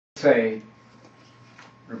say,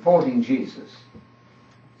 reporting Jesus,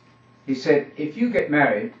 he said, if you get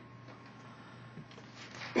married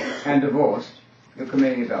and divorced, you're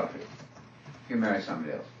committing adultery. You marry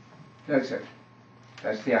somebody else. No exception.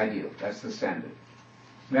 That's the ideal. That's the standard.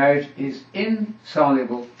 Marriage is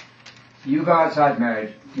insoluble. You go outside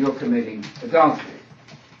marriage, you're committing adultery.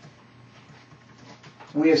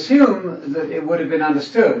 We assume that it would have been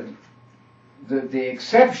understood that the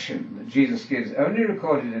exception that Jesus gives, only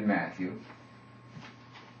recorded in Matthew,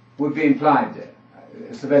 would be implied there.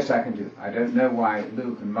 It's the best I can do. I don't know why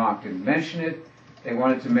Luke and Mark didn't mention it. They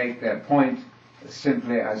wanted to make their point as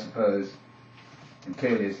simply, I suppose, and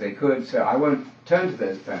clearly as they could. So I won't turn to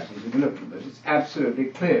those passages and look at them, but it's absolutely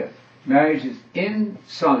clear. Marriage is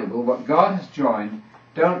insoluble. What God has joined,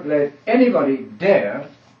 don't let anybody dare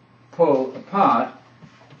pull apart,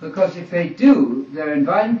 because if they do, they're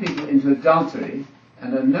inviting people into adultery,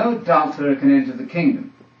 and no adulterer can enter the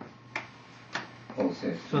kingdom, Paul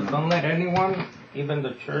says. So don't let anyone, even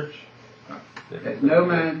the church... Let no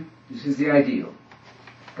man, this is the ideal.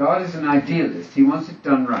 God is an idealist. He wants it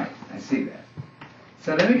done right. I see that.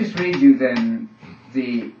 So let me just read you then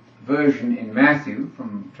the version in Matthew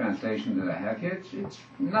from translation that I have here. It's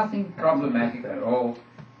nothing problematic at all.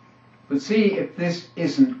 But see if this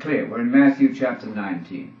isn't clear. We're in Matthew chapter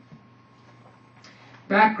 19.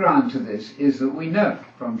 Background to this is that we know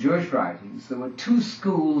from Jewish writings there were two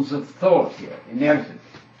schools of thought here, inevitably.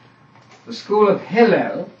 The school of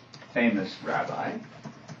Hillel, famous rabbi,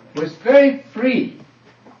 was very free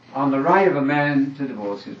on the right of a man to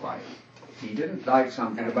divorce his wife. If he didn't like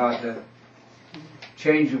something about her,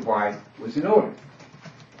 change of wife was in order.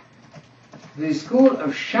 The school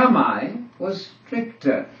of Shammai was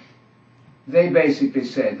stricter. They basically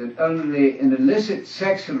said that only an illicit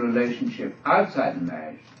sexual relationship outside the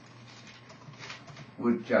marriage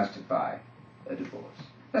would justify a divorce.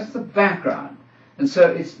 That's the background. And so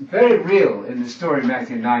it's very real in the story in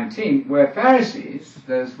Matthew 19, where Pharisees,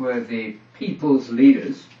 those were the people's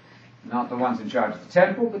leaders, not the ones in charge of the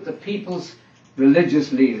temple, but the people's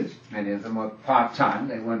religious leaders. Many of them were part-time,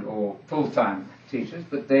 they weren't all full-time teachers,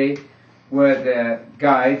 but they were their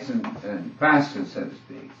guides and pastors, so to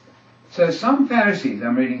speak. So some Pharisees,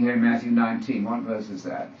 I'm reading here in Matthew 19, what verse is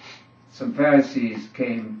that? Some Pharisees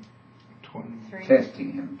came 23.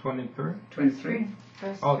 testing him. 23? 23?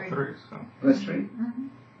 Verse 3. 3. So. Verse 3? Mm-hmm.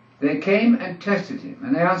 They came and tested him,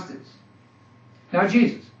 and they asked this. Now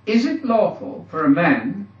Jesus, is it lawful for a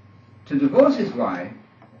man to divorce his wife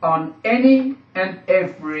on any and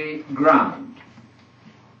every ground?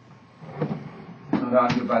 Not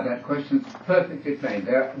argue about that question, it's perfectly plain.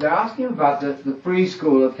 They're asking about the free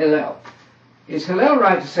school of Hillel. Is Hillel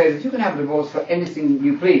right to say that you can have a divorce for anything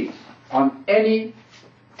you please, on any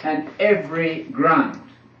and every ground?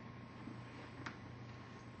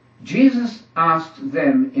 Jesus asked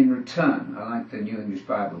them in return, I like the New English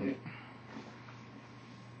Bible here,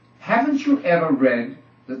 haven't you ever read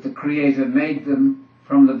that the Creator made them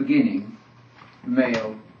from the beginning,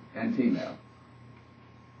 male and female?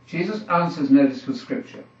 Jesus answers, notice, with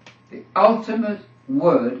Scripture. The ultimate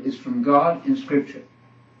word is from God in Scripture.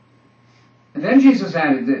 And then Jesus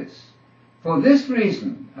added this, for this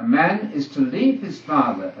reason a man is to leave his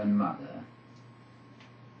father and mother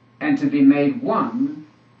and to be made one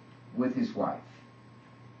with his wife.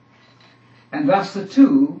 And thus the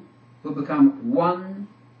two will become one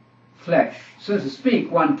flesh, so to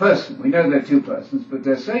speak, one person. We know they're two persons, but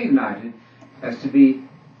they're so united as to be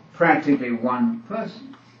practically one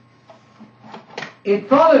person. It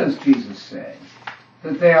follows, Jesus said,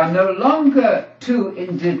 that they are no longer two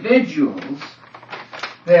individuals,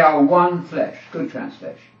 they are one flesh. Good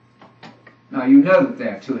translation. Now you know that they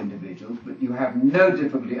are two individuals, but you have no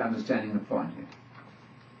difficulty understanding the point here.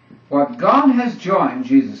 What God has joined,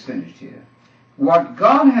 Jesus finished here, what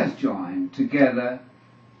God has joined together,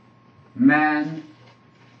 man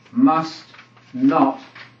must not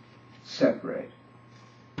separate.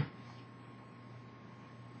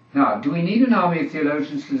 Now, do we need an army of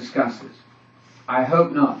theologians to discuss this? I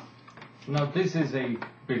hope not. Now, this is a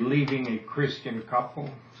believing a Christian couple.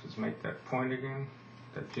 Let's make that point again,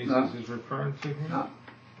 that Jesus is referring to here. No.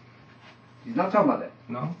 He's not talking about that.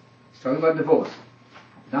 No? He's talking about divorce.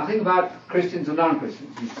 Nothing about Christians or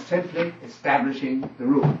non-Christians. He's simply establishing the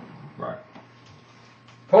rule. Right.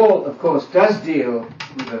 Paul, of course, does deal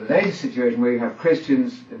with the latest situation where you have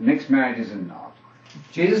Christians, mixed marriages and not.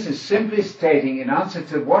 Jesus is simply stating in answer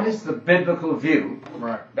to what is the biblical view.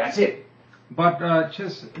 Right. That's it. But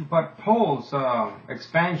Paul's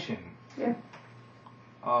expansion, Yeah.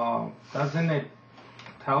 doesn't it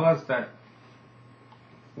tell us that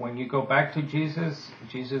when you go back to Jesus,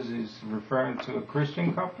 Jesus is referring to a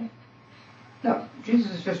Christian couple? No,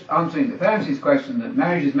 Jesus is just answering the Pharisees' question that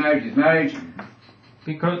marriage is marriage is marriage.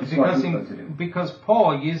 Because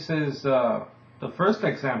Paul uses the first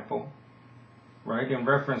example, right, in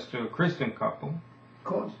reference to a Christian couple. Of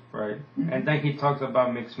course. Right. Mm-hmm. And then he talks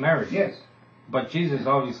about mixed marriages. Yes. But Jesus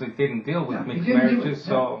obviously didn't deal with mixed marriages,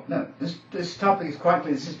 so... No, this topic is quite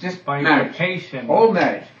clear. This is just by marriage. implication. All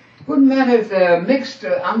marriage. Wouldn't matter if they're mixed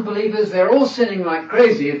unbelievers, they're all sinning like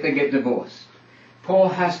crazy if they get divorced. Paul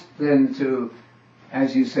has then to,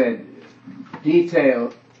 as you said,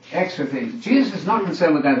 detail extra things. Jesus is not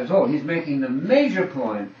concerned with that at all. He's making the major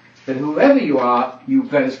point that whoever you are, you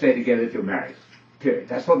better stay together if you're married. Period.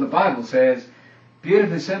 That's what the Bible says.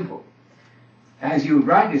 Beautifully simple. As you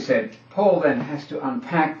rightly said, Paul then has to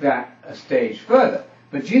unpack that a stage further.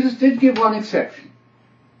 But Jesus did give one exception.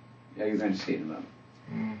 Yeah, you're going to see in a moment.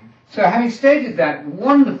 Mm-hmm. So having stated that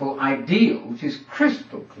wonderful ideal, which is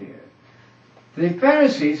crystal clear, the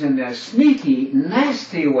Pharisees in their sneaky,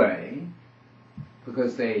 nasty way,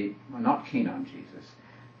 because they were not keen on Jesus,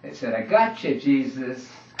 they said, I got you, Jesus,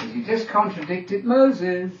 because you just contradicted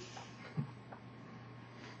Moses.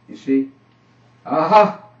 You see?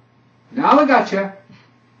 Aha! Now I got you.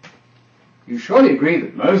 You surely agree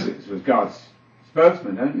that Moses was God's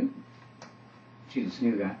spokesman, don't you? Jesus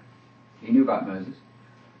knew that. He knew about Moses.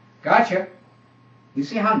 Gotcha. You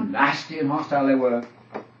see how nasty and hostile they were?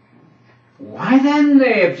 Why then,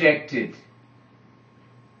 they objected,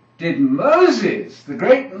 did Moses, the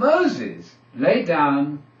great Moses, lay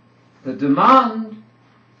down the demand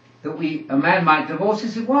that a man might divorce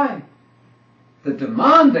his wife? The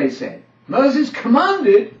demand, they said, Moses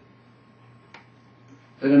commanded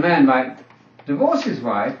that a man might divorce his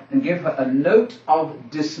wife and give her a note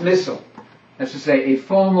of dismissal. That's to say, a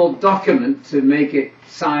formal document to make it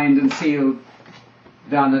signed and sealed,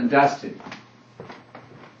 done and dusted.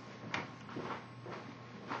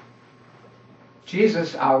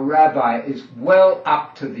 Jesus, our rabbi, is well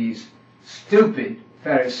up to these stupid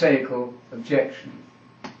Pharisaical objections.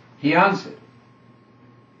 He answered,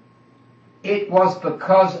 it was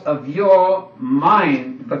because of your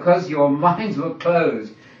mind, because your minds were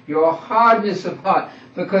closed, your hardness of heart,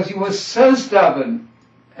 because you were so stubborn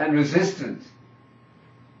and resistant,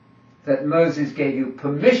 that Moses gave you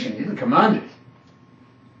permission. He didn't command it.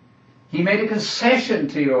 He made a concession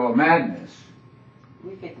to your madness.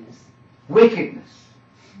 Wickedness.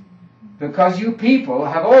 Because you people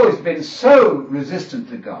have always been so resistant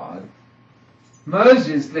to God,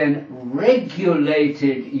 Moses then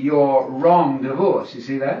regulated your wrong divorce. You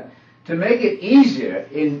see that? To make it easier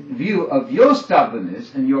in view of your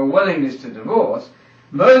stubbornness and your willingness to divorce,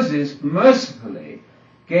 Moses mercifully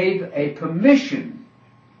gave a permission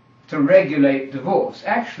to regulate divorce.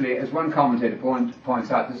 Actually, as one commentator points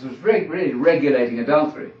out, this was really regulating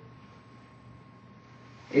adultery.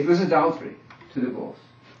 It was adultery to divorce.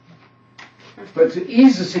 But to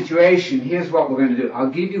ease the situation, here's what we're going to do. I'll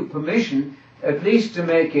give you permission at least to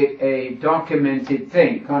make it a documented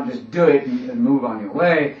thing. You can't just do it and move on your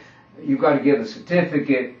way. You've got to give a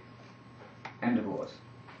certificate and divorce.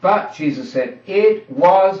 But, Jesus said, it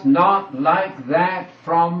was not like that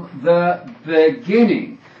from the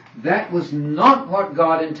beginning. That was not what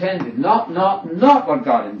God intended. Not what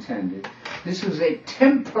God intended. This was a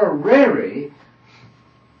temporary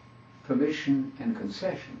permission and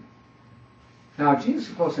concession. Now, Jesus,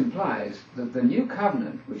 of course, implies that the new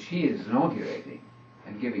covenant, which he is inaugurating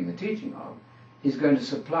and giving the teaching of, is going to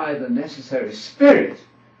supply the necessary spirit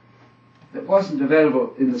that wasn't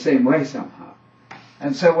available in the same way somehow.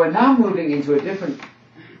 And so we're now moving into a different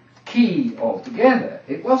key altogether.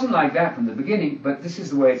 It wasn't like that from the beginning, but this is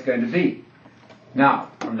the way it's going to be now,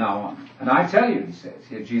 from now on. And I tell you, he says,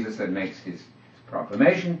 here Jesus then makes his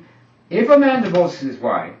proclamation, if a man divorces his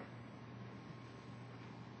wife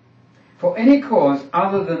for any cause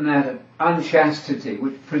other than that of unchastity,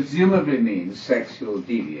 which presumably means sexual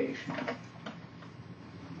deviation,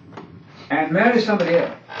 and marries somebody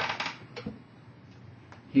else,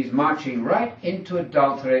 he's marching right into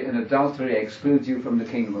adultery, and adultery excludes you from the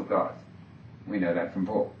kingdom of God. We know that from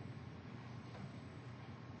Paul.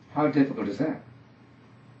 How difficult is that?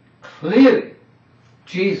 Clearly,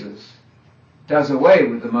 Jesus does away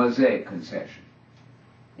with the Mosaic concession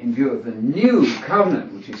in view of the new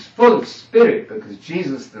covenant, which is full of spirit, because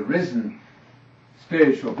Jesus, the risen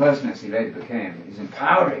spiritual person as he later became, is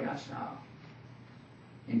empowering us now.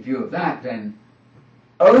 In view of that, then,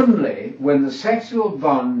 only when the sexual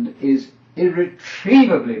bond is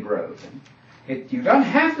irretrievably broken, you don't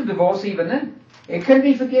have to divorce even then. It can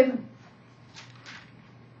be forgiven.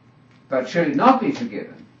 But should it not be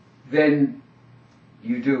forgiven, then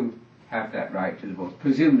you do have that right to divorce,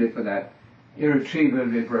 presumably for that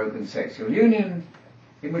irretrievably broken sexual union,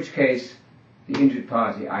 in which case the injured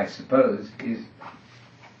party, I suppose, is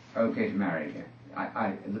okay to marry again.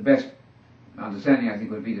 The best understanding, I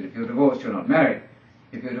think, would be that if you're divorced, you're not married.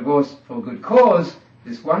 If you're divorced for a good cause,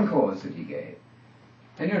 this one cause that he gave,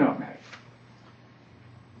 then you're not married.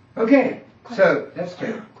 Okay, so let's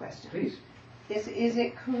take a question. Please. Is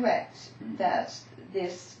it correct that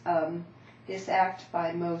this act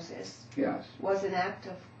by Moses was an act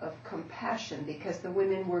of compassion because the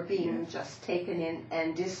women were being just taken in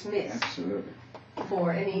and dismissed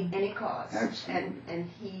for any cause? Absolutely. And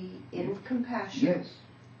he, in compassion,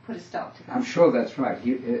 put a stop to that. I'm sure that's right.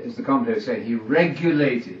 He, as the commentators say, he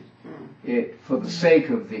regulated it for the sake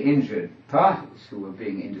of the injured parties who were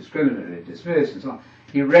being indiscriminately dismissed and so on.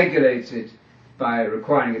 He regulates it by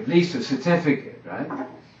requiring at least a certificate, right?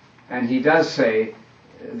 And he does say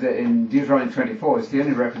that in Deuteronomy 24, it's the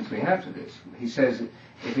only reference we have to this. He says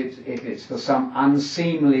if it's for some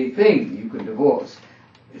unseemly thing, you can divorce.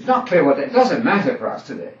 It's not clear what that. It doesn't matter for us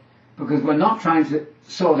today, because we're not trying to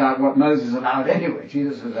sort out what Moses allowed anyway.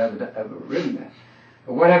 Jesus has overridden that.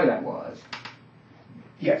 But whatever that was,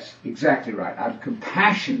 yes, exactly right. Out of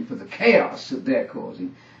compassion for the chaos that they're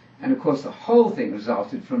causing. And of course the whole thing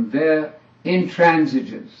resulted from their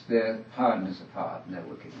intransigence, their hardness of heart and their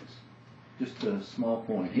wickedness. Just a small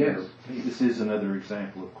point here. Yes. This is another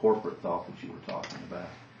example of corporate thought that you were talking about.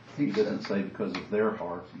 He doesn't say because of their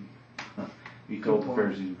hearts. He told the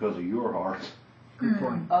Pharisees because of your hearts. Good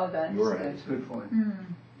point. Oh, that's Your good. heads. Good point.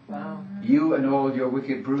 Wow. You and all your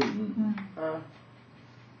wicked brood.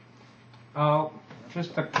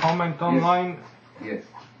 Just a comment online. Yes.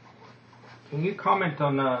 Can you comment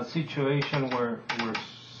on a situation where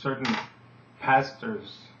certain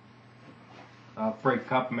pastors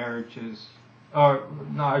break up marriages, or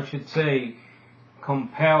no, I should say,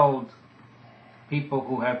 compelled people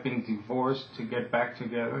who have been divorced to get back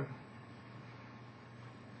together?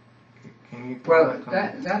 Can you comment on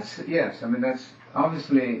that? That's yes. I mean, that's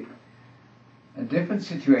obviously a different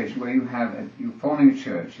situation where you're forming a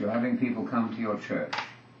church. You're having people come to your church,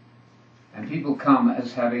 and people come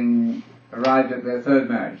as having arrived at their third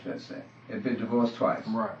marriage, let's say. They've been divorced twice.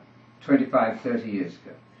 Right. 25, 30 years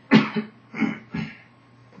ago.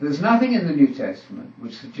 There's nothing in the New Testament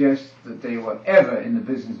which suggests that they were ever in the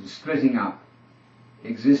business of splitting up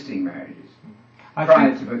existing marriages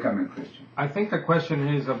prior to becoming Christian. I think the question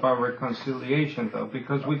is about reconciliation, though,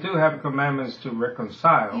 because we do have commandments to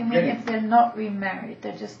reconcile. You mean if they're not remarried,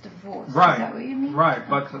 they're just divorced? Right. Is that what you mean? Right,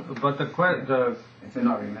 but If they're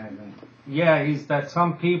not remarried, then. is that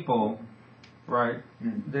some people, right?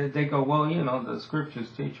 They go, well, the scriptures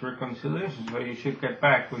teach reconciliation, so you should get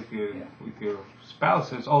back with your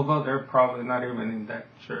spouses, although they're probably not even in that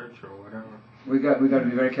church or whatever. We got to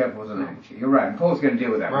be very careful with the language. You're right. And Paul's going to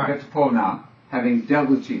deal with that. Right. We'll get to Paul now, having dealt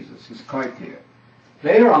with Jesus. It's quite clear.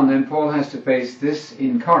 Later on, then, Paul has to face this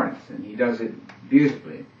in Corinth, and he does it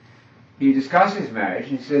beautifully. He discusses marriage,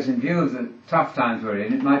 and he says, in view of the tough times we're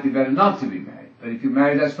in, it might be better not to be married. But if you're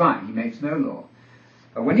married, that's fine. He makes no law.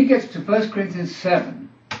 But when he gets to 1 Corinthians 7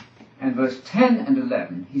 and verse 10 and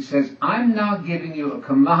 11, he says, I'm now giving you a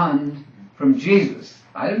command from Jesus.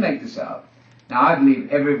 I didn't make this up. Now, I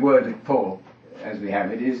believe every word of Paul, as we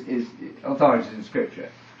have it, is authoritative in Scripture.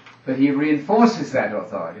 But he reinforces that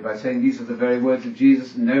authority by saying these are the very words of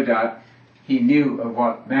Jesus, and no doubt he knew of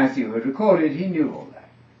what Matthew had recorded. He knew all that.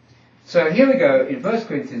 So here we go in 1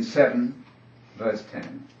 Corinthians 7, verse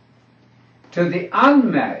 10. To the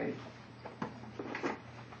unmarried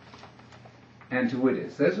and to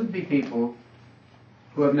widows. Those would be people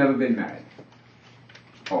who have never been married.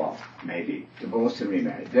 Or maybe divorced and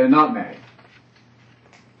remarried. They're not married.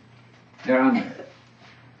 They're unmarried.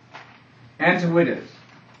 And to widows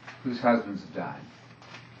whose husbands have died.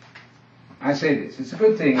 I say this, it's a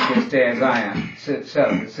good thing if they stay as I am,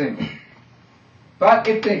 celibate, single. But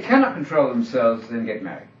if they cannot control themselves, then get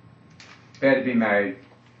married. Better to be married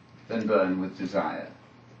than burn with desire.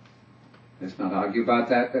 Let's not argue about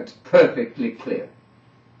that. That's perfectly clear.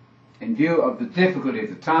 In view of the difficulty of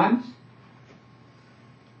the times,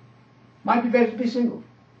 might be better to be single.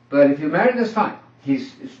 But if you're married, that's fine.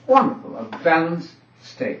 It's wonderful, a balanced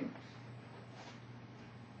statement.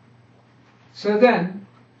 So then,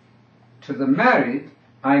 to the married,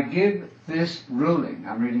 I give this ruling.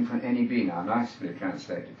 I'm reading from NEB now, nicely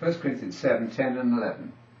translated. 1 Corinthians 7, 10 and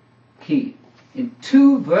 11. Key. In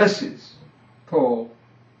 2 verses, Paul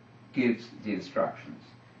gives the instructions.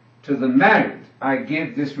 To the married, I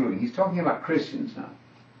give this ruling. He's talking about Christians now.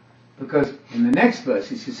 Because in the next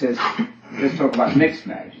verses he says, let's talk about mixed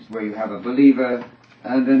marriages, where you have a believer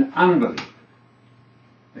and an unbeliever.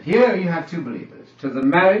 But here you have two believers. To the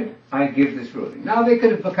married, I give this ruling. Now they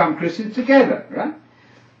could have become Christians together, right?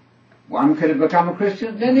 One could have become a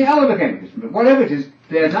Christian, then the other became a Christian. But whatever it is,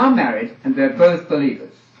 they're now married and they're both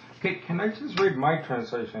believers. Okay, can I just read my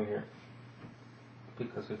translation here?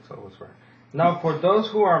 Because it's always right. Now, for those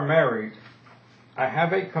who are married, I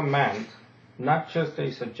have a command, not just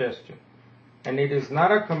a suggestion. And it is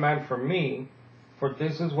not a command for me, for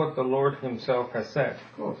this is what the Lord himself has said.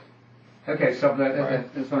 Of course. Okay, stop that.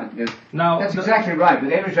 Right. That's fine. Yes. Now, that's exactly right,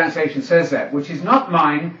 but every translation says that, which is not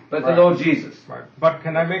mine, but the Lord Jesus. Right. But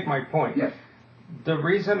can I make my point? Yes. The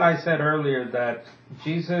reason I said earlier that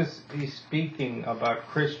Jesus is speaking about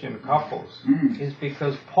Christian couples is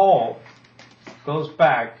because Paul goes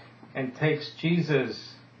back and takes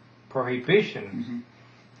Jesus' prohibitions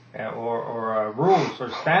or rules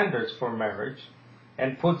or standards for marriage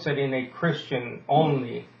and puts it in a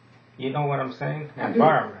Christian-only, you know what I'm saying,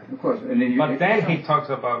 environment. Of course. But then he talks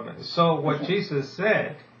about, so what Jesus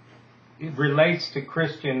said, it relates to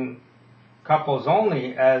Christian couples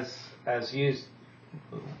only as used,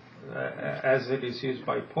 as it is used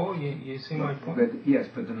by Paul. You see my point? But, yes,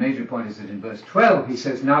 but the major point is that in verse 12 he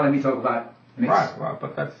says, now let me talk about mixed. Right,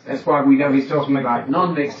 but that's why we know he's talking about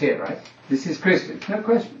non-mixed here, right? This is Christian. No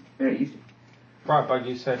question. Very easy. Right, but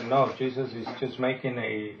you said no, Jesus is just making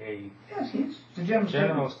a yes, it's a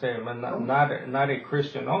general statement, not a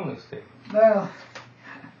Christian-only statement. Well,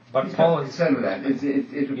 but Paul is concerned with that.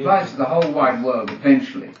 It applies to the whole wide world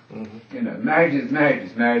eventually. You know, marriage is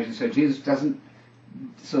marriage, and so Jesus doesn't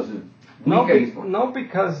sort of no,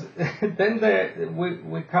 because then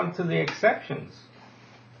we come to the exceptions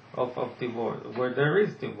of divorce, where there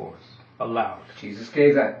is divorce allowed. Jesus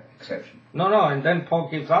gave that exception. No, and then Paul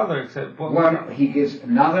gives other exceptions. One, he gives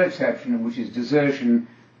another exception, which is desertion.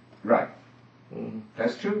 Right.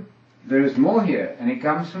 That's true. There is more here, and it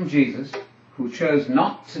comes from Jesus, who chose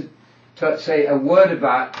not to say a word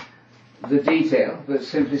about the detail, but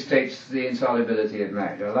simply states the insolubility of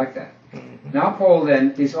marriage. I like that. Now Paul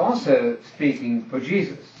then is also speaking for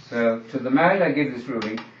Jesus. So, to the married I give this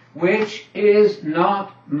ruling, which is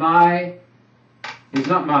not mine. It's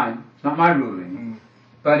not my ruling,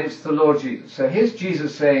 but it's the Lord Jesus. So here's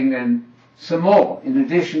Jesus saying then some more in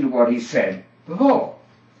addition to what he said before.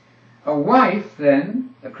 A wife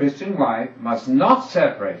then, a Christian wife, must not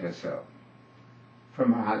separate herself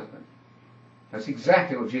from her husband. That's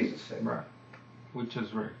exactly what Jesus said. Right. Which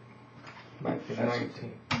is right. Matthew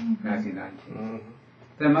 19. Matthew 19.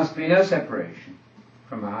 There must be no separation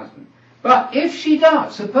from her husband. But if she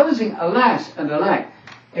does, supposing, alas and alack,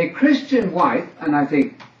 a Christian wife, and I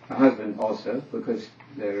think a husband also, because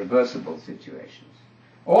they're reversible situations.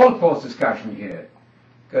 All Paul's discussion here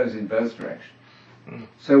goes in both directions.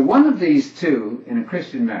 So one of these two in a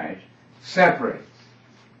Christian marriage separates.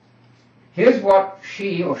 Here's what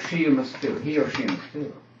he or she must do.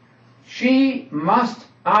 She must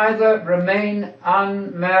either remain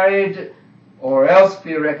unmarried or else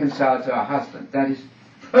be reconciled to her husband. That is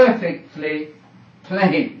perfectly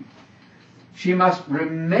plain. She must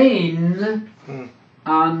remain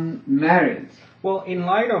unmarried. Well, in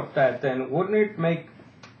light of that, then, wouldn't it make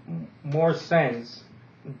more sense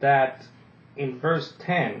that in verse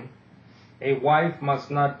 10, a wife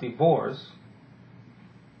must not divorce,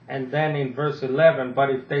 and then in verse 11, but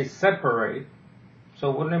if they separate,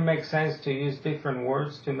 so wouldn't it make sense to use different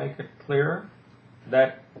words to make it clearer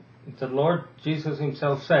that the Lord Jesus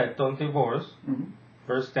himself said, don't divorce,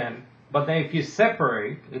 verse 10, but then if you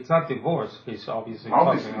separate, it's not divorce, he's obviously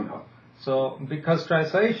talking about. So, because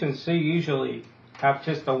translations usually have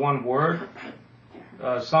just the one word,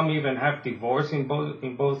 some even have divorce in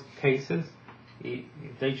both cases.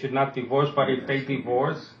 They should not divorce, but if they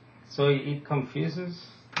divorce, so it confuses.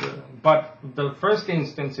 But the first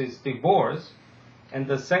instance is divorce, and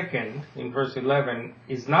the second, in verse 11,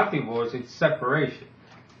 is not divorce, it's separation.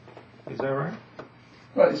 Is that right?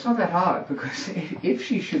 Well, it's not that hard, because if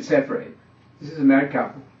she should separate, this is a married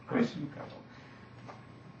couple, Christian couple,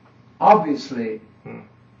 obviously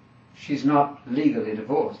she's not legally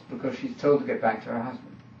divorced because she's told to get back to her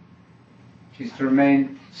husband. She's to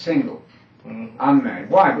remain single, unmarried.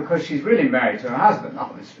 Why? Because she's really married to her husband,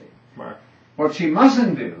 obviously. Right. What she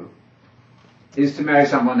mustn't do is to marry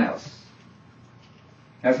someone else.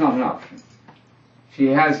 That's not an option. She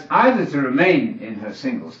has either to remain in her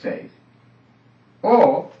single state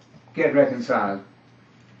or get reconciled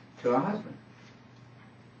to her husband.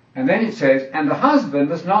 And then it says, and the husband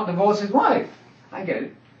must not divorce his wife. I get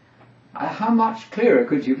it. How much clearer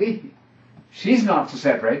could you be? She's not to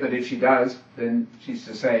separate, but if she does, then she's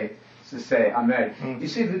to say unmarried. You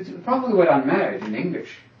see, the problem with the word unmarried in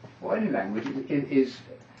English, or any language, is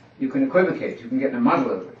You can equivocate. You can get in a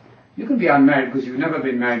muddle over it. You can be unmarried because you've never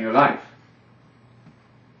been married in your life.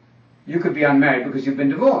 You could be unmarried because you've been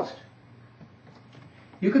divorced.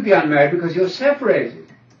 You could be unmarried because you're separated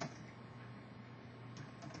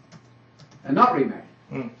and not remarried.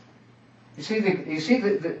 Mm. You see,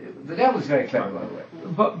 the devil's very clever, by the way.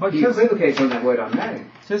 But He equivocates on that word unmarried.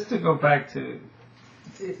 Just to go back to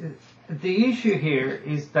the issue here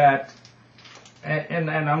is that, and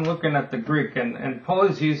I'm looking at the Greek, and Paul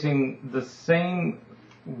is using the same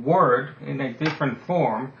word in a different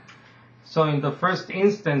form. So in the first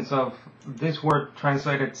instance of this word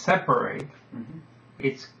translated separate,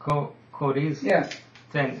 it's koris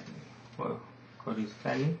ten,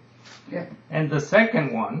 koristeni. Yeah. And the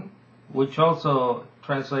second one, which also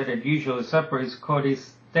translated usually separate, is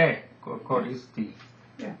koriste or koristi.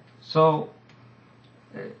 Yeah. So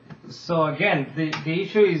again, the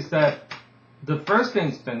issue is that the first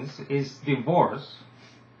instance is divorce.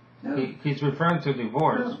 No. He's referring to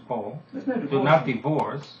divorce, No. Paul. There's no divorce. Do not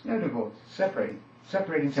divorce. No divorce. Separating.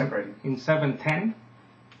 Separating. In 7:10?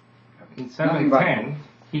 In Nothing but 7:10,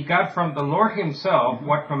 he got from the Lord himself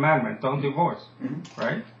what commandment? Don't divorce.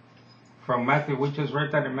 Right? From Matthew, we just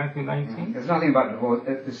read that in Matthew 19. There's nothing about divorce.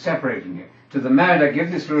 It's separating here. To the married I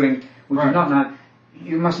give this ruling, which is not now.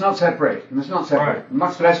 You must not separate. You must not separate. Right.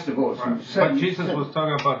 Much less divorce. Right. But Jesus was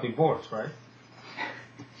talking about divorce, right?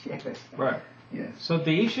 Yes. Right. Yes. So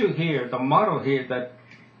the issue here, the model here that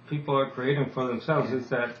people are creating for themselves is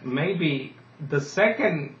that maybe the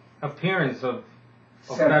second appearance of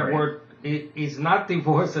that word is not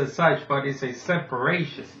divorce as such, but it's a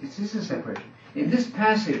separation. It is a separation. In this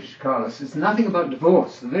passage, Carlos, it's nothing about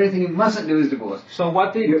divorce. The very thing you mustn't do is divorce. So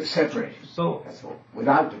what did you separate? So that's all.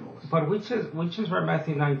 Without divorce. But we just read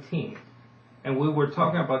Matthew 19, and we were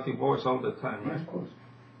talking about divorce all the time, right? Yes, of course.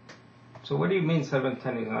 So what do you mean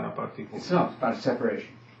 7:10 is not about divorce? It's not. It's about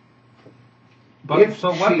separation. But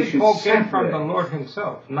so what did Paul get from the Lord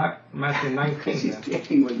himself, not Matthew 19? He's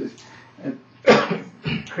dealing with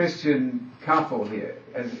this Christian couple here,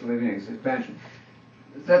 as living in expansion.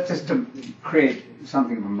 That's just to create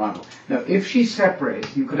something of a model. Now, if she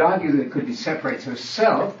separates, you could argue that it could be separates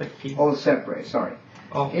herself or separates. Sorry.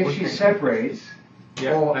 If she separates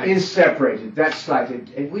or is separated, that's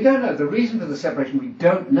slightly. We don't know. The reason for the separation, we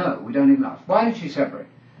don't know. We don't even ask. Why did she separate?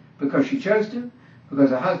 Because she chose to? Because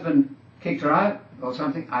her husband kicked her out or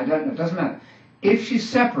something? I don't know. It doesn't matter. If she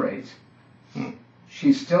separates,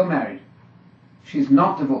 she's still married. She's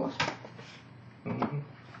not divorced.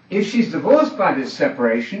 If she's divorced by this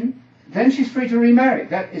separation, then she's free to remarry.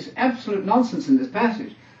 That is absolute nonsense in this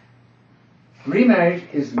passage. Remarriage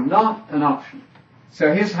is not an option.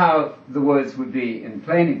 So here's how the words would be in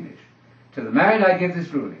plain English. To the married I give this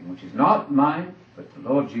ruling, which is not mine, but the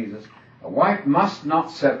Lord Jesus. A wife must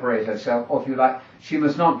not separate herself, or if you like, she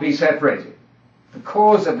must not be separated. The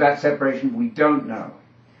cause of that separation we don't know.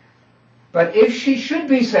 But if she should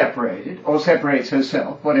be separated, or separates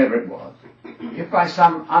herself, whatever it was, if by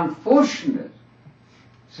some unfortunate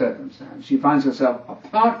circumstance she finds herself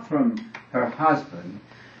apart from her husband,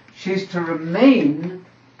 she's to remain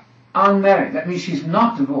unmarried. That means she's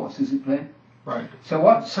not divorced, is it clear? Right. So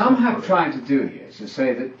what some have tried to do here is to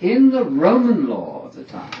say that in the Roman law of the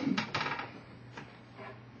time,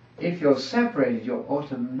 if you're separated, you're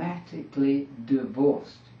automatically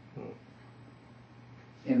divorced.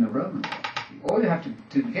 In the Roman law. All you have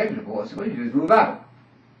to get a divorce, all you do is move out.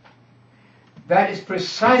 That is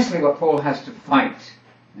precisely what Paul has to fight,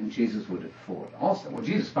 and Jesus would have fought also. Well,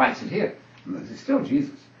 Jesus fights it here. It's still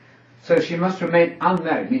Jesus. So she must remain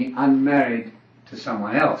unmarried, meaning unmarried to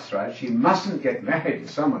someone else, right? She mustn't get married to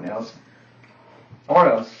someone else, or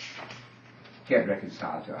else get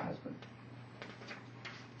reconciled to her husband.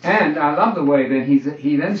 And I love the way that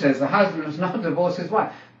he then says the husband must not divorce his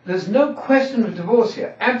wife. There's no question of divorce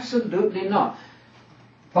here. Absolutely not.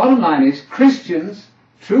 Bottom line is, Christians,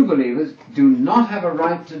 true believers, do not have a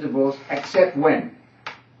right to divorce except when?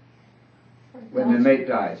 When their mate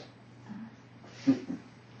dies. And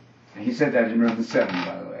he said that in Romans 7,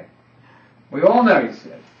 by the way. We all know, he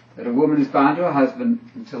said, that a woman is bound to her husband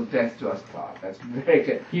until death do us part. That's very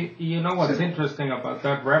clear. You know what's interesting about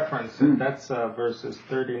that reference? And that's verses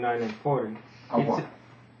 39 and 40. Of what?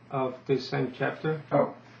 Of this same chapter.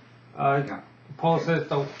 Oh. Yeah. Paul says,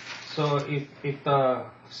 so if the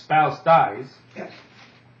spouse dies, yes,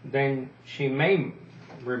 then she may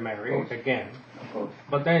remarry again.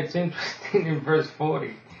 But then it's interesting in verse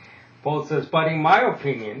 40. Paul says, but in my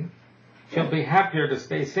opinion, she'll be happier to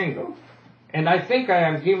stay single. And I think I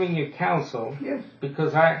am giving you counsel, yes,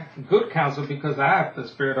 good counsel, because I have the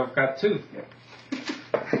Spirit of God too. Yes.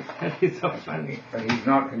 He's so funny. But he's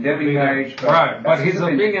not condemning marriage. Right, but his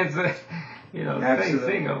opinion is that, stay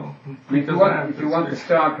single. If you want the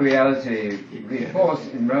stark reality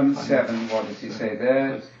reinforced in Romans 7, what does he say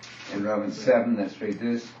there? In Romans 7, let's read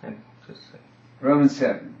this. Romans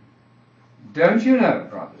 7. Don't you know,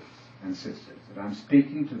 brothers and sisters, that I'm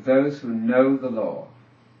speaking to those who know the law,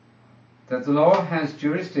 that the law has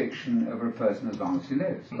jurisdiction over a person as long as he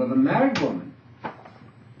lives. For the married woman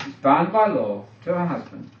is bound by law to her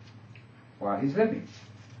husband while he's living.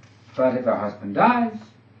 But if her husband dies,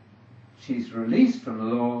 she's released from the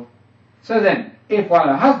law. So then, if while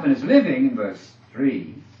her husband is living, in verse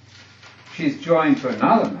 3, she's joined to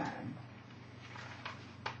another man,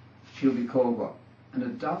 she'll be called what? An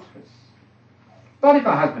adulteress. But if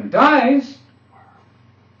her husband dies,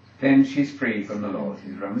 then she's free from the law. This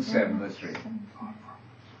is Romans 7, verse 3.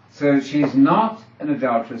 So she's not an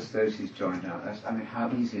adulteress, though she's joined now.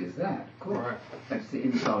 How easy is that? Of course. Right. That's the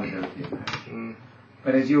insolubility of marriage.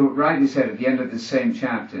 But as you rightly said at the end of the same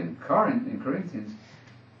chapter in Corinthians,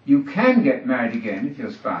 you can get married again if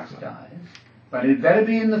your spouse dies, but it better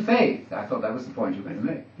be in the faith. I thought that was the point you were going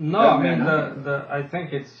to make. No, I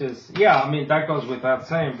think it's just, that goes without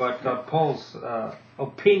saying, but Paul's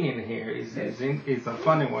opinion here is a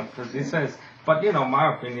funny one, because he says, but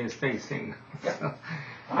my opinion is stay single.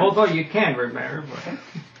 Although you can remarry, but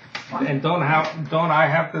and don't I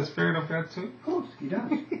have the Spirit of God too? Of course, he does.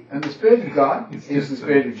 And the Spirit of God is the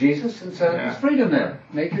Spirit of Jesus, and so there's freedom there.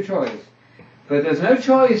 Make your choice. But there's no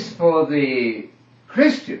choice for the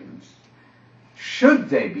Christians should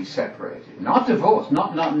they be separated. Not divorced,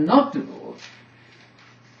 not divorced.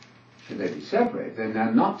 Should they be separated, then they're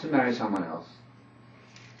not to marry someone else.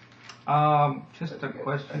 Just a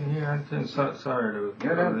question here. Sorry to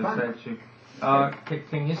interrupt you.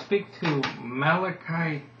 Can you speak to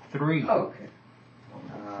Malachi 3? Oh, okay.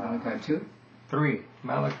 Malachi 2? 3.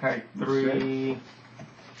 Malachi 3.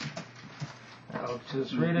 I'll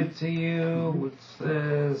just read it to you. It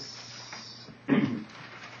says,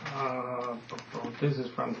 this is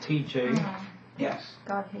from TJ. Yes.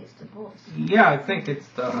 God hates divorce. Yeah, I think it's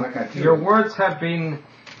your words have been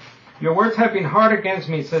hard against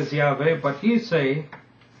me, says Yahweh, but you say,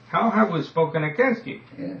 how have we spoken against you?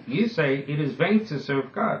 Yes. You say, it is vain to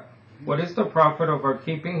serve God. What is the profit of our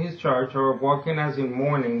keeping his charge or of walking as in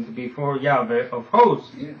mourning before Yahweh of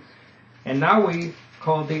hosts? Yes. And now we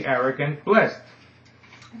call the arrogant blessed.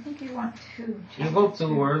 I think you want 2.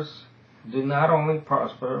 Evildoers do not only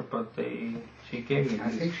prosper, but she gave me I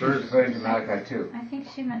think this she's referring to Malachi 2. I think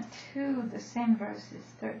she meant 2, the same verses,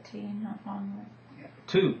 13 onward.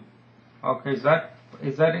 2. Okay, is that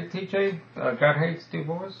it, TJ? God hates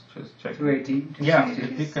divorce? Just check. 2:18. Yeah,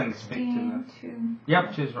 if you can speak to that.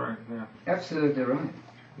 Yep, she's right. Yeah. Absolutely right.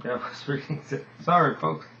 Yeah, I was reading. Sorry,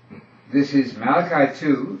 folks. This is Malachi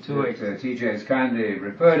 2, 2:18. that TJ has kindly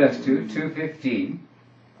referred us to, 2:15.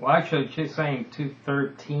 Well, actually, she's saying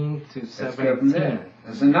 2:13 to 17. Let's go from there.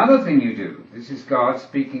 There's another thing you do. This is God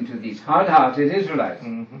speaking to these hard-hearted Israelites.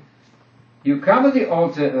 Mm-hmm. You cover the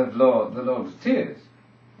altar of the Lord with tears,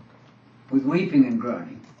 with weeping and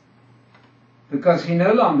groaning, because he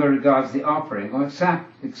no longer regards the offering or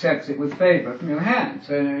accepts it with favor from your hand.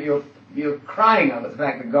 So you're crying over the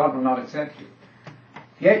fact that God will not accept you.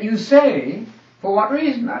 Yet you say, for what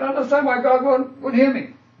reason? I don't understand why God won't hear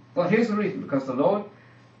me. Well, here's the reason. Because the Lord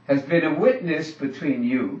has been a witness between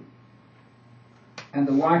you and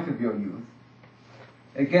the wife of your youth,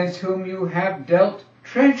 against whom you have dealt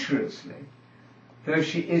treacherously, though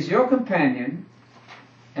she is your companion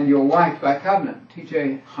and your wife by covenant.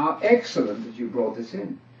 TJ, how excellent that you brought this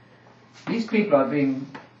in. These people are being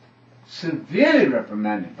severely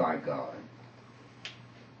reprimanded by God.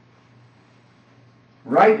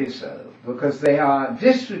 Rightly so, because they are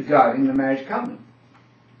disregarding the marriage covenant.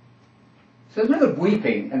 So there's no good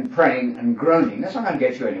weeping and praying and groaning. That's not going to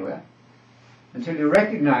get you anywhere until you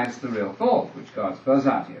recognize the real fault, which God spells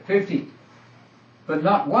out here. 15. But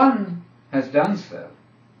not one has done so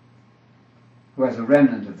who has a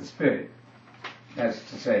remnant of the Spirit. That's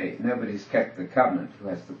to say, nobody's kept the covenant who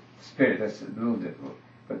has the Spirit. That's a little difficult.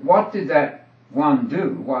 But what did that one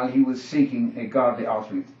do while he was seeking a godly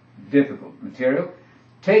offering with difficult material?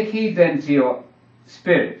 Take heed then to your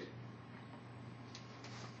spirit.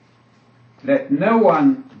 Let no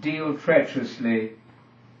one deal treacherously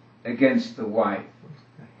against the wife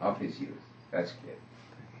of his youth. That's clear.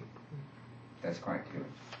 That's quite clear.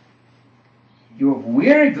 You have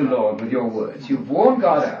wearied the Lord with your words. You've worn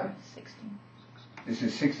God out. 16. This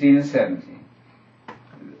is 16 and 17.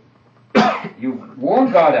 You've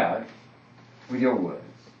worn God out with your words.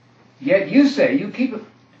 Yet you say, you keep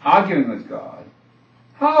arguing with God.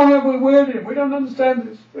 How have we wearied him? We don't understand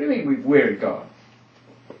this. What do you mean we've wearied God?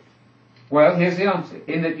 Well, here's the answer.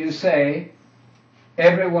 In that you say,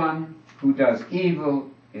 everyone who does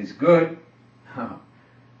evil is good.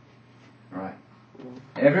 Right.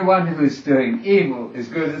 Everyone who is doing evil is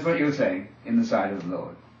good, is what you're saying, in the sight of the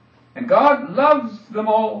Lord. And God loves them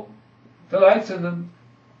all, delights in them.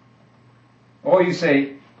 Or you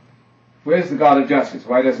say, where's the God of justice?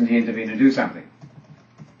 Why doesn't he intervene and do something?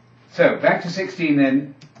 So, back to 16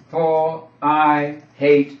 then. For I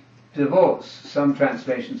hate divorce. Some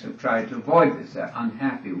translations have tried to avoid this. They're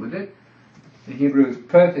unhappy with it. The Hebrew is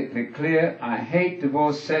perfectly clear. I hate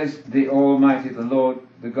divorce, says the Almighty, the Lord,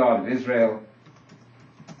 the God of Israel.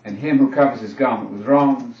 And him who covers his garment with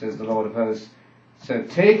wrong, says the Lord of hosts. So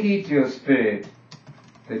take heed to your spirit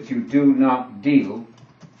that you do not deal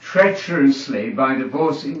treacherously by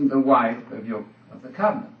divorcing the wife of the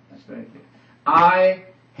covenant. That's very clear. I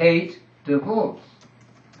hate divorce.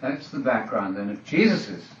 That's the background then of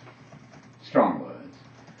Jesus' strong words.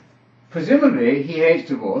 Presumably he hates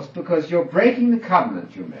divorce because you're breaking the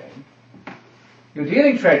covenant you made. You're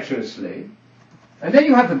dealing treacherously. And then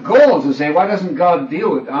you have the gall to say, why doesn't God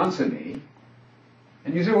answer me?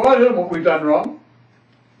 And you say, well, I don't know what we've done wrong.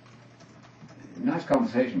 Nice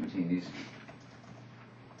conversation between these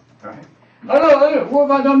two. Right? I don't know, what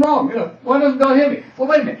have I done wrong? Why doesn't God hear me? Well,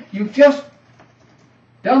 wait a minute. You've just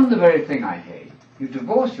done the very thing I hate. You've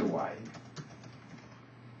divorced your wife.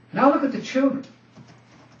 Now look at the children.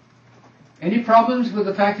 Any problems with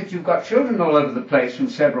the fact that you've got children all over the place from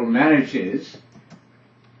several marriages?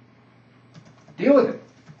 Deal with it.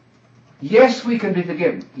 Yes, we can be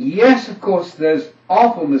forgiven. Yes, of course, those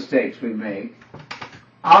awful mistakes we make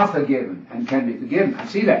are forgiven and can be forgiven. I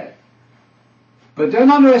see that. But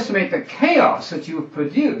don't underestimate the chaos that you've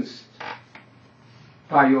produced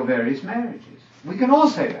by your various marriages. We can all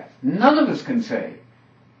say that. None of us can say,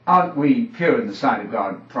 aren't we pure in the sight of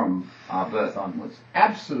God from our birth onwards?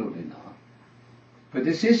 Absolutely not. But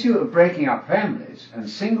this issue of breaking up families and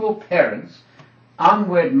single parents,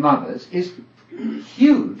 unwed mothers, is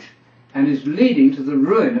huge and is leading to the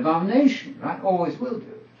ruin of our nation, right? Always will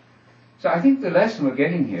do. So I think the lesson we're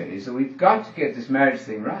getting here is that we've got to get this marriage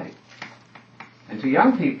thing right. And to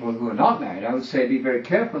young people who are not married, I would say be very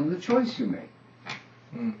careful in the choice you make.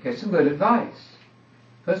 Get some good advice.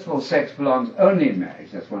 First of all, sex belongs only in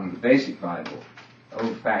marriage. That's one of the basic Bible,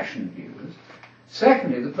 old-fashioned views.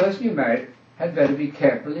 Secondly, the person you marry had better be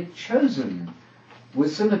carefully chosen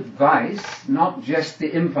with some advice, not just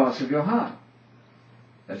the impulse of your heart.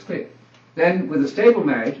 That's clear. Then, with a stable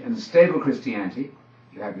marriage and a stable Christianity,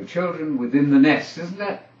 you have your children within the nest. Isn't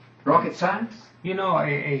that rocket science?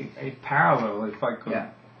 A parallel, if I could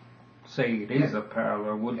say it is a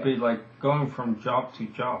parallel, would be like going from job to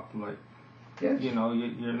job. Like,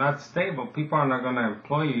 you're not stable. People are not going to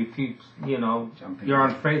employ you if you're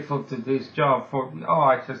unfaithful to this job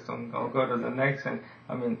I just don't, I'll go to the next. And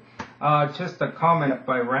I mean, just a comment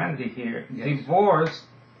by Randy here. Yes. Divorce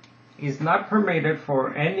is not permitted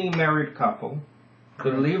for any married couple,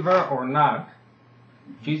 believer or not.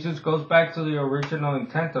 Jesus goes back to the original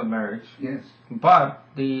intent of marriage. Yes. But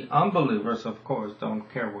the unbelievers, of course, don't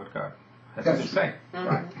care what God has to say.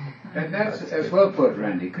 Right. And that's as well put,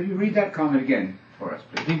 Randy. Could you read that comment again for us,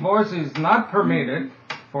 please? Divorce is not permitted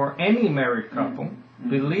for any married couple,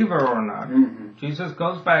 believer or not. Jesus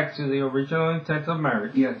goes back to the original intent of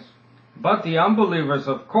marriage. Yes. But the unbelievers,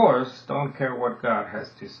 of course, don't care what God has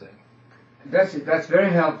to say. That's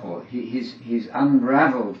very helpful. He's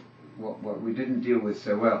unraveled what we didn't deal with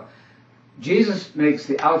so well. Jesus makes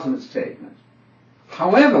the ultimate statement.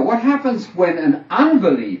 However, what happens when an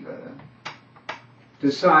unbeliever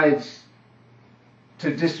decides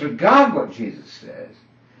to disregard what Jesus says?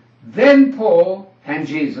 Then Paul and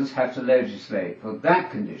Jesus have to legislate for that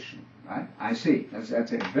condition. Right? I see. That's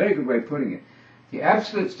a very good way of putting it. The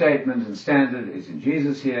absolute statement and standard is in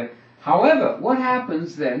Jesus here. However, what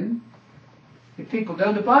happens then if people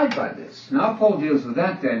don't abide by this? Now Paul deals with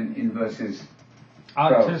that then in verses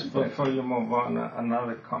 12. Just before you move on,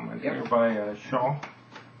 another comment here by Shaw.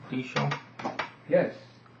 D. Shaw. Yes.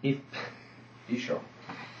 If D. Shaw.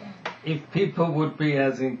 If people would be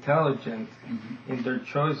as intelligent in their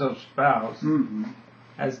choice of spouse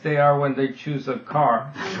as they are when they choose a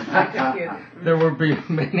car, there would be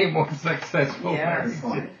many more successful marriages.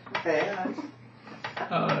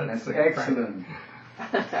 That's excellent.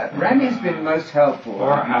 Randy's been most helpful.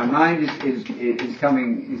 My mind is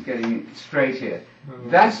getting straight here.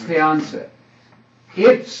 That's the answer.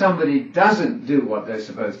 If somebody doesn't do what they're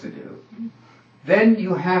supposed to do, then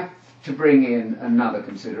you have to bring in another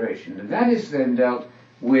consideration. And that is then dealt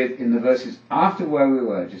with in the verses after where we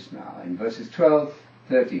were just now, in verses 12,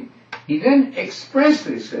 13. He then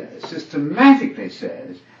expressly says, systematically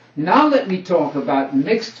says, now let me talk about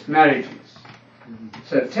mixed marriages.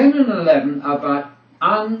 So 10 and 11 are about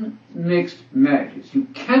unmixed marriages. You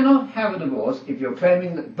cannot have a divorce if you're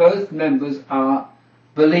claiming that both members are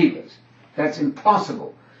believers. That's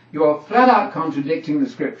impossible. You are flat out contradicting the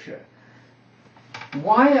scripture.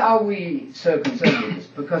 Why are we so concerned with this?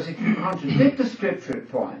 Because if you contradict the scripture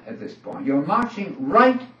at this point, you're marching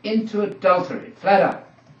right into adultery, flat out.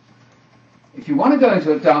 If you want to go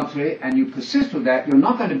into adultery and you persist with that, you're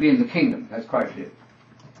not going to be in the kingdom. That's quite clear.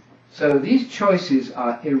 So these choices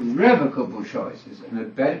are irrevocable choices and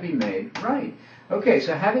had better be made right. Okay,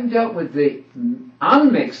 so having dealt with the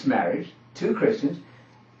unmixed marriage, two Christians,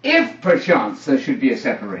 if perchance there should be a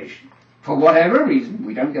separation, for whatever reason,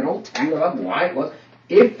 we don't get all tangled up why it was,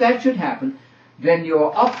 if that should happen, then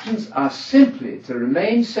your options are simply to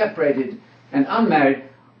remain separated and unmarried,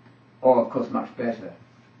 or of course much better,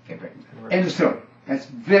 get pregnant. End of story. That's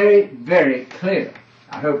very, very clear.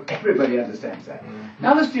 I hope everybody understands that.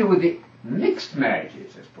 Now let's deal with the mixed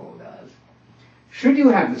marriages, as Paul does. Should you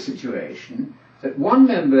have the situation that one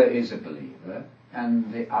member is a believer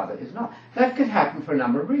and the other is not? That could happen for a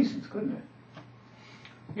number of reasons, couldn't it?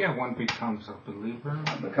 Yeah, one becomes a believer.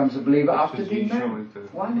 One becomes a believer after being married.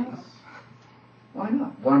 Why not? Why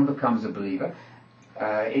not? One becomes a believer.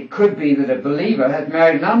 It could be that a believer had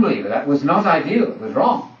married an unbeliever. That was not ideal. It was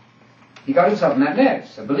wrong. He got himself in that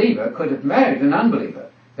mess. A believer could have married an unbeliever.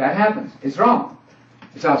 That happens. It's wrong.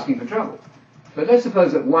 It's asking for trouble. But let's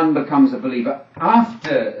suppose that one becomes a believer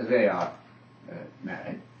after they are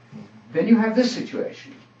married. Then you have this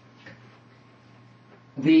situation.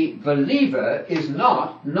 The believer is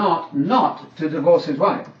not to divorce his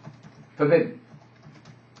wife. Forbidden.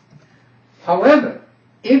 However,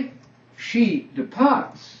 if she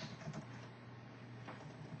departs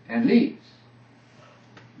and leaves,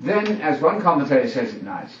 then, as one commentator says it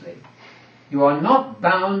nicely, you are not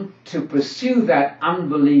bound to pursue that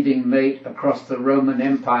unbelieving mate across the Roman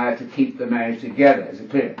Empire to keep the marriage together. Is it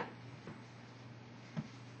clear?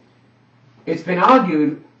 It's been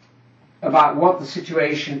argued about what the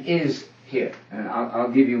situation is here. And I'll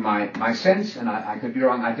give you my sense, and I could be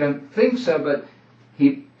wrong. I don't think so, but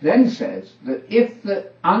he then says that if the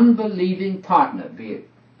unbelieving partner, be it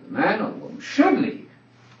the man or the woman, should leave,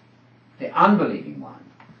 the unbelieving one,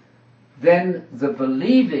 then the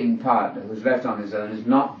believing partner who's left on his own is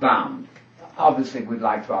not bound. Obviously, we'd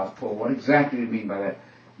like to ask Paul, what exactly do you mean by that?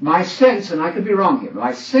 My sense, and I could be wrong here,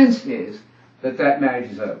 my sense is that that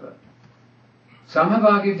marriage is over. Some have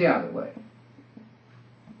argued the other way.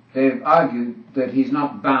 They've argued that he's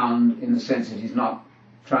not bound in the sense that he's not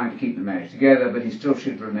trying to keep the marriage together, but he still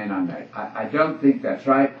should remain unmarried. I don't think that's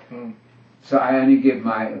right, so I only give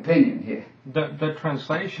my opinion here. The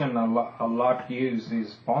translation a lot used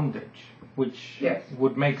is bondage, which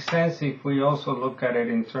would make sense if we also look at it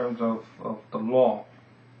in terms of the law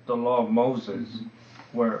of Moses,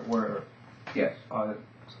 where yes, I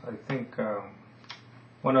think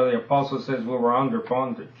one of the apostles says we were under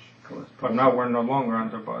bondage, but now we're no longer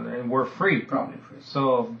under bondage, and we're free. Probably free.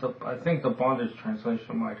 So I think the bondage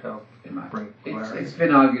translation might help bring clarity. It's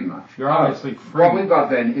been argued much. You're obviously free. What we've got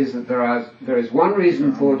then is that there is one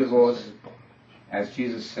reason for divorce, as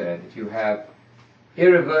Jesus said, if you have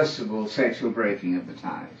irreversible sexual breaking of the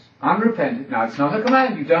ties. Unrepentant. Now, it's not a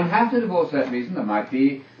command. You don't have to divorce for that reason. There might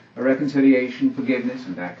be a reconciliation, forgiveness,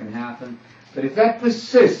 and that can happen. But if that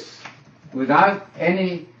persists without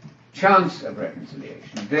any chance of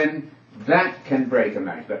reconciliation, then that can break a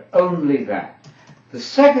marriage, but only that. The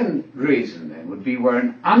second reason, then, would be where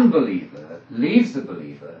an unbeliever leaves the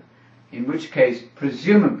believer, in which case,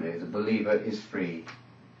 presumably, the believer is free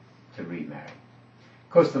to remarry.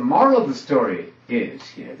 Of course, the moral of the story is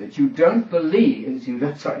here that you don't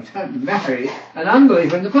don't marry an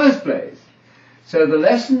unbeliever in the first place. So the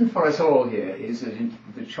lesson for us all here is that in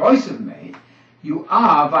the choice of mate, you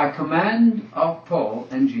are, by command of Paul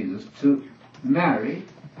and Jesus, to marry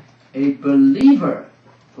a believer.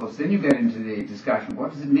 Of course, then you get into the discussion,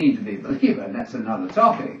 what does it mean to be a believer? And that's another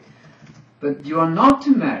topic. But you are not to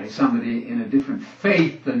marry somebody in a different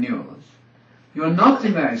faith than yours. You are not to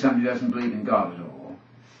marry somebody who doesn't believe in God at all.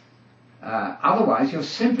 Otherwise, you're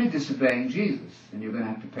simply disobeying Jesus, and you're going to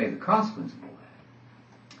have to pay the consequence of all that.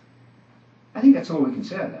 I think that's all we can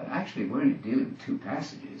say of that. Actually, we're only dealing with two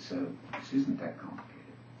passages, so this isn't that complicated.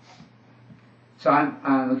 So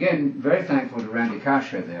I'm again very thankful to Randy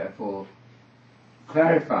Kasher there for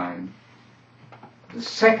clarifying the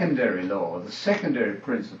secondary law, the secondary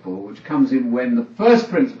principle, which comes in when the first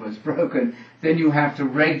principle is broken, then you have to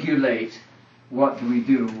regulate what do we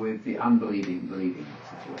do with the unbelieving, believing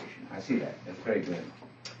situation? I see that. That's very good.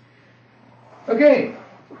 Okay.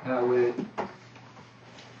 We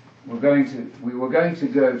were going to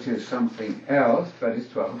go to something else, but it's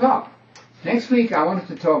 12 o'clock. Next week I wanted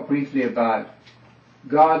to talk briefly about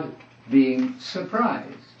God being surprised.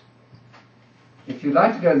 If you'd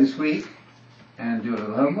like to go this week and do a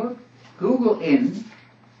little homework, Google in,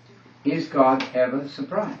 is God ever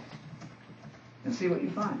surprised? And see what you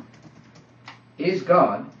find. Is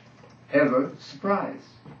God ever surprised?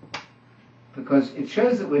 Because it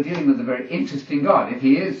shows that we're dealing with a very interesting God, if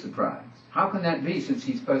he is surprised. How can that be, since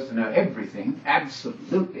he's supposed to know everything,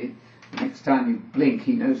 absolutely? The next time you blink,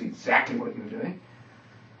 he knows exactly what you're doing.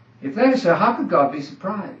 If that is so, how could God be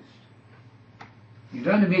surprised? You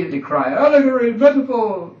don't immediately cry, allegory,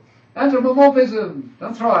 metaphor, anthropomorphism.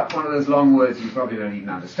 Don't throw out one of those long words you probably don't even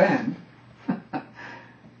understand.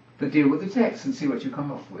 But deal with the text and see what you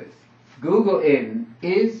come up with. Google in,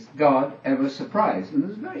 is God ever surprised? And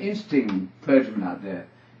there's a very interesting clergyman out there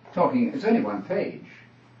talking, it's only one page.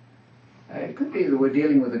 It could be that we're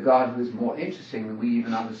dealing with a God who is more interesting than we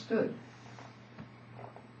even understood.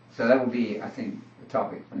 So that will be, I think, the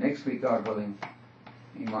topic for next week, God willing.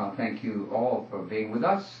 Meanwhile, thank you all for being with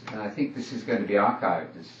us. And I think this is going to be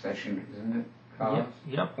archived, this session, isn't it, Carlos?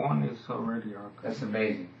 Yep, one is already archived. That's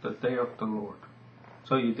amazing. The Day of the Lord.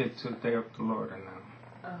 So you did the Day of the Lord and now.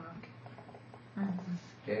 Oh, okay.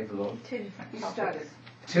 Day of the Lord. Two different You topics. started.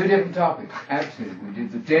 Two different topics, absolutely. We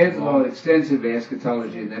did the Day of the Lord extensively,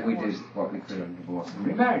 eschatology, and then we did what we could on divorce and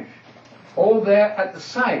remarriage. All there at the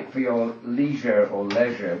site for your leisure or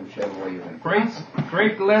leisure, whichever way you're going.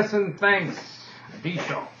 Great lesson. Thanks,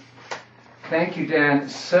 Disho. Thank you, Dan.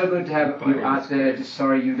 So good to have you out there. Just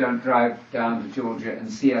sorry you don't drive down to Georgia and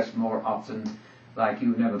see us more often, like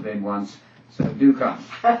you've never been once. So do come.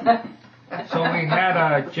 So we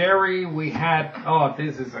had Jerry. We had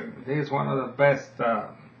this is one of the best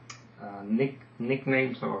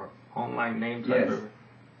nicknames or online names Yes. ever.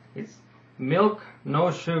 It's milk,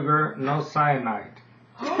 no sugar, no cyanide.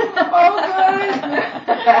 Oh, good.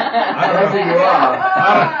 Wherever you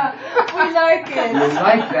are, We like it. you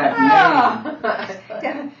like that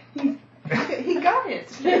name. Yeah. He got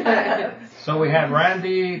it. So we had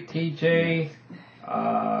Randy, TJ,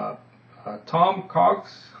 Tom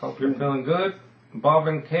Cox. Hope you're feeling good. Bob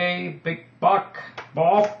and Kay, Big Buck,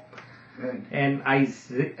 Bob, Good. and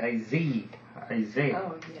Isaiah. Oh,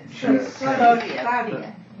 yes. Sure. Claudia.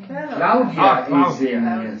 Claudia. Claudia is Claudia. in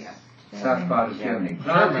Claudia. south part of Germany.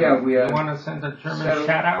 Claudia, we You are... want to send a German So-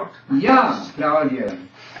 shout out? Ja, Claudia.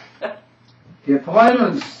 Wir freuen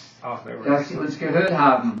uns, Oh, there we dass Sie go. uns gehört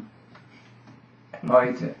haben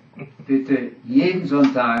heute. Bitte jeden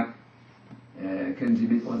Sonntag können Sie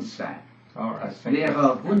mit uns sein. All right. Das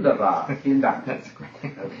wäre wunderbar. Vielen Dank. That's great.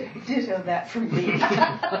 Okay. Ditto that from me.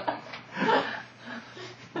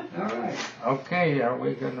 All right. Okay, are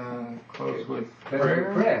we gonna close with Close with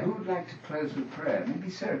prayer? prayer. Who would like to close with prayer? Maybe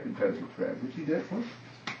Sarah could close with prayer. Would you do it for us?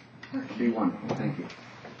 That'd be wonderful. Thank you.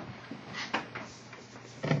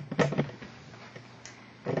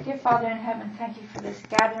 Dear Father in heaven, thank you for this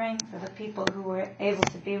gathering, for the people who were able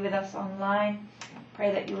to be with us online.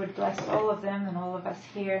 Pray that you would bless all of them and all of us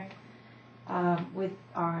here with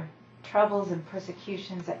our troubles and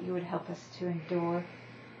persecutions, that you would help us to endure.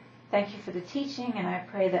 Thank you for the teaching, and I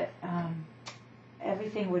pray that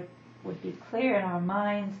everything would be clear in our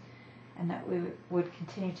minds and that we would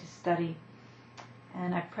continue to study.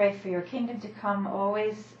 And I pray for your kingdom to come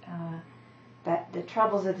always, that the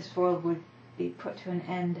troubles of this world would be put to an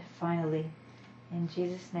end finally. In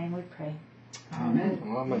Jesus' name we pray. Amen.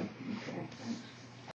 Amen. Okay, thanks.